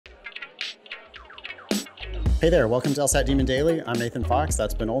Hey there, welcome to LSAT Demon Daily. I'm Nathan Fox,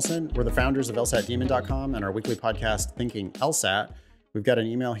 that's Ben Olson. We're the founders of LSATdemon.com and our weekly podcast, Thinking LSAT. We've got an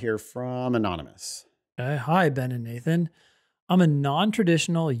email here from Anonymous. Hi, Ben and Nathan. I'm a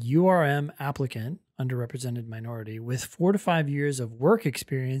non-traditional URM applicant, underrepresented minority, with 4 to 5 years of work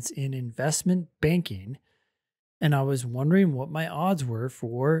experience in investment banking, and I was wondering what my odds were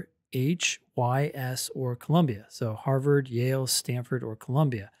for HYS or Columbia, so Harvard, Yale, Stanford, or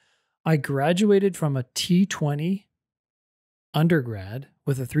Columbia. I graduated from a T20 undergrad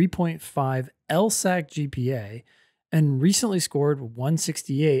with a 3.5 LSAT GPA and recently scored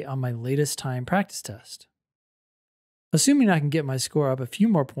 168 on my latest time practice test. Assuming I can get my score up a few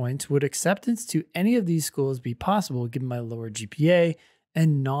more points, would acceptance to any of these schools be possible given my lower GPA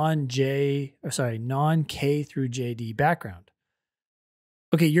and non-K through JD background?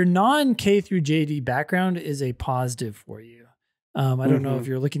 Okay, your non-K through JD background is a positive for you. I don't know if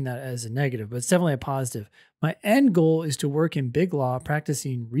you're looking at that as a negative, but it's definitely a positive. My end goal is to work in big law,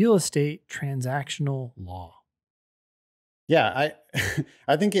 practicing real estate transactional law. Yeah,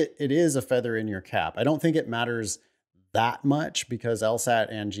 I think it is a feather in your cap. I don't think it matters that much because LSAT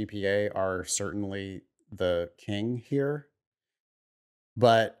and GPA are certainly the king here.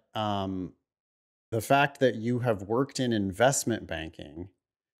 But the fact that you have worked in investment banking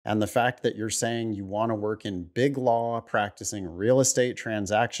and the fact that you're saying you want to work in big law, practicing real estate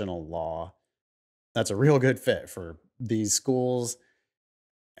transactional law, that's a real good fit for these schools.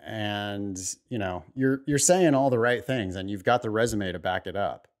 And, you know, you're saying all the right things and you've got the resume to back it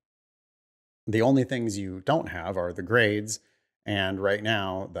up. The only things you don't have are the grades. And right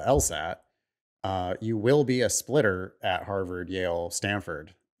now, the LSAT, you will be a splitter at Harvard, Yale,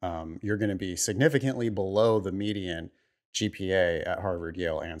 Stanford. You're going to be significantly below the median GPA at Harvard,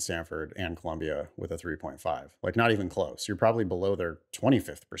 Yale, and Stanford, and Columbia with a 3.5. Like not even close. You're probably below their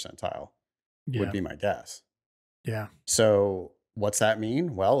 25th percentile, would be my guess. Yeah. So what's that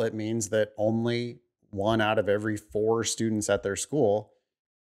mean? Well, it means that only 1 out of every 4 students at their school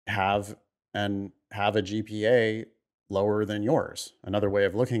have a GPA lower than yours. Another way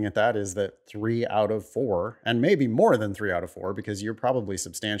of looking at that is that 3 out of 4, and maybe more than 3 out of 4, because you're probably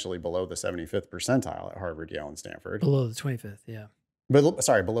substantially below the 75th percentile at Harvard, Yale, and Stanford. Below the 25th, yeah. But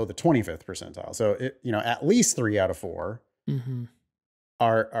sorry, below the 25th percentile. So at least 3 out of 4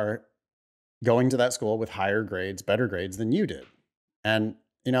 are going to that school with higher grades, better grades than you did. And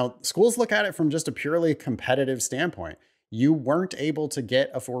schools look at it from just a purely competitive standpoint. You weren't able to get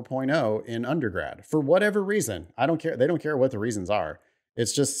a 4.0 in undergrad for whatever reason. I don't care. They don't care what the reasons are.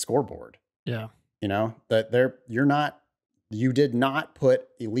 It's just scoreboard. Yeah. You did not put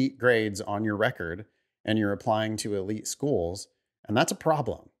elite grades on your record and you're applying to elite schools. And that's a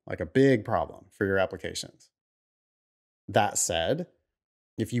problem, like a big problem for your applications. That said,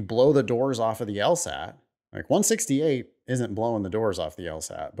 if you blow the doors off of the LSAT, like 168 isn't blowing the doors off the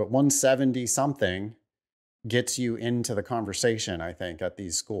LSAT, but 170 something gets you into the conversation, I think, at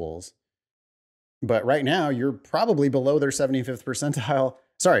these schools. But right now, you're probably below their 75th percentile,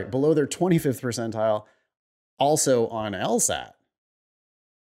 below their 25th percentile, also on LSAT.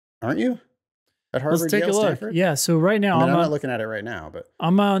 Aren't you? At Harvard, Let's take Yale, a look. Stanford? Yeah, so right now, I'm not looking at it right now, but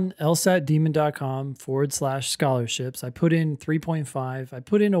I'm on LSATdemon.com/scholarships. I put in 3.5. I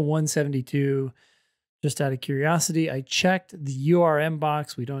put in a 172. Just out of curiosity, I checked the URM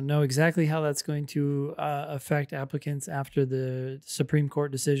box. We don't know exactly how that's going to affect applicants after the Supreme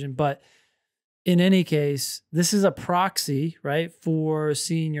Court decision. But in any case, this is a proxy, right, for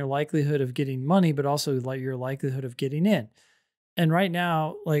seeing your likelihood of getting money, but also like your likelihood of getting in. And right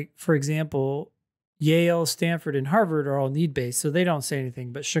now, like, for example, Yale, Stanford, and Harvard are all need-based, so they don't say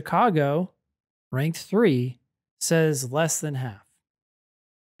anything. But Chicago, ranked 3, says less than half.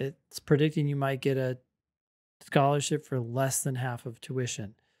 It's predicting you might get a scholarship for less than half of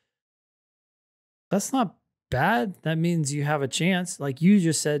tuition. That's not bad. That means you have a chance. Like you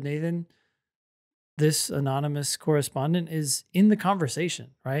just said, Nathan, this anonymous correspondent is in the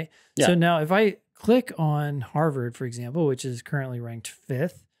conversation, right? Yeah. So now if I click on Harvard, for example, which is currently ranked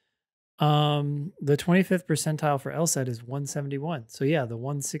 5th, the 25th percentile for LSAT is 171. So yeah, the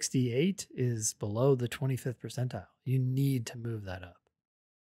 168 is below the 25th percentile. You need to move that up.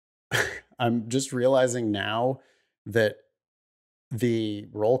 I'm just realizing now that the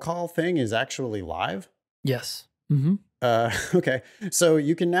roll call thing is actually live. Yes. Okay. So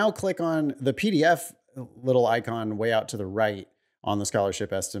you can now click on the PDF little icon way out to the right on the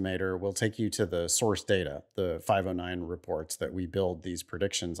scholarship estimator. Will take you to the source data, the 509 reports that we build these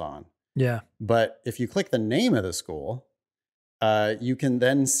predictions on. Yeah. But if you click the name of the school, you can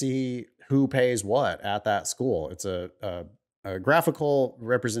then see who pays what at that school. It's a graphical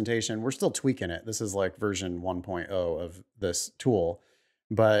representation. We're still tweaking it. This is like version 1.0 of this tool,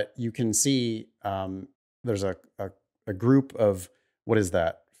 but you can see there's a group of, what is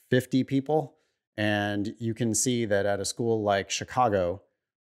that, 50 people. And you can see that at a school like Chicago,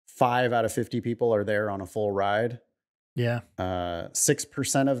 5 out of 50 people are there on a full ride. Yeah.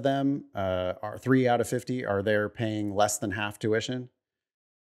 6% of them are 3 out of 50 are there paying less than half tuition.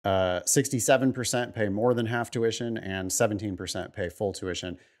 67% pay more than half tuition, and 17% pay full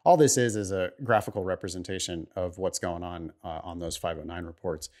tuition. All this is a graphical representation of what's going on those 509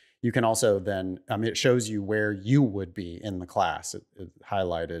 reports. You can also then, it shows you where you would be in the class, it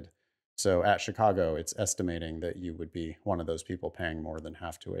highlighted. So at Chicago, it's estimating that you would be one of those people paying more than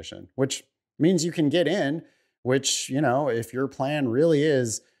half tuition, which means you can get in, which, if your plan really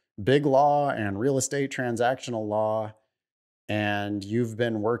is big law and real estate transactional law, and you've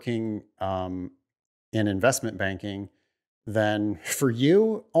been working in investment banking, then for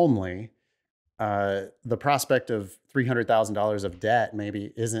you only, the prospect of $300,000 of debt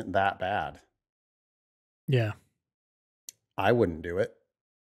maybe isn't that bad. Yeah. I wouldn't do it.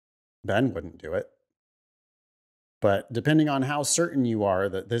 Ben wouldn't do it. But depending on how certain you are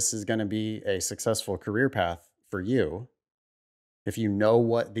that this is going to be a successful career path for you, if you know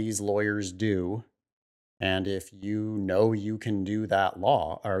what these lawyers do, and if you know you can do that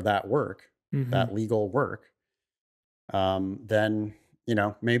law or that work, that legal work, then,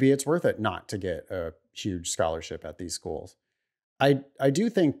 maybe it's worth it not to get a huge scholarship at these schools. I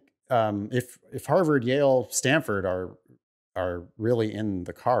do think if Harvard, Yale, Stanford are really in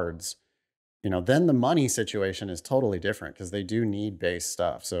the cards, then the money situation is totally different because they do need base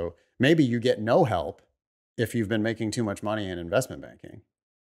stuff. So maybe you get no help if you've been making too much money in investment banking.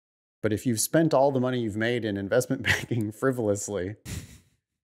 But if you've spent all the money you've made in investment banking frivolously,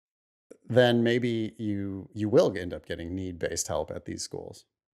 then maybe you will end up getting need-based help at these schools.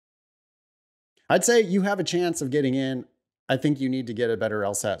 I'd say you have a chance of getting in. I think you need to get a better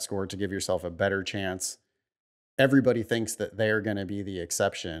LSAT score to give yourself a better chance. Everybody thinks that they're going to be the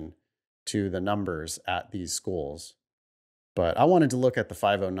exception to the numbers at these schools. But I wanted to look at the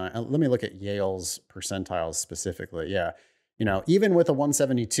 509. Let me look at Yale's percentiles specifically. Yeah. Even with a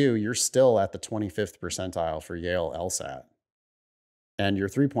 172, you're still at the 25th percentile for Yale LSAT. And your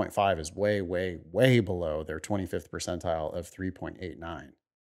 3.5 is way, way, way below their 25th percentile of 3.89.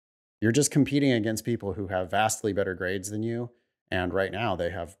 You're just competing against people who have vastly better grades than you. And right now they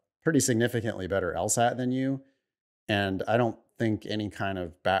have pretty significantly better LSAT than you. And I don't think any kind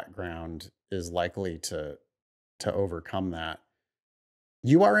of background is likely to overcome that.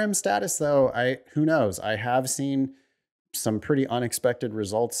 URM status, though, who knows? I have seen some pretty unexpected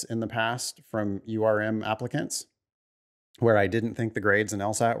results in the past from URM applicants where I didn't think the grades in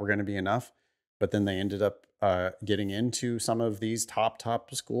LSAT were going to be enough, but then they ended up getting into some of these top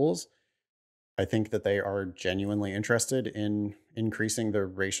schools. I think that they are genuinely interested in increasing the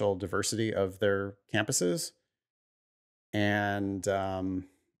racial diversity of their campuses. And,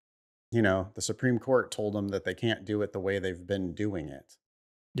 the Supreme Court told them that they can't do it the way they've been doing it.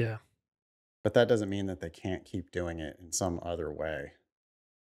 Yeah. But that doesn't mean that they can't keep doing it in some other way.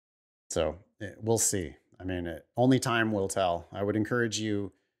 So we'll see. Only time will tell. I would encourage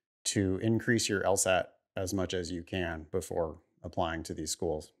you to increase your LSAT as much as you can before applying to these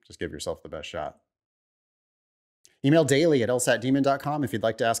schools. Just give yourself the best shot. Email daily@lsatdemon.com if you'd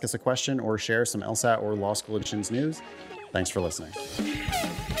like to ask us a question or share some LSAT or Law School Editions news. Thanks for listening.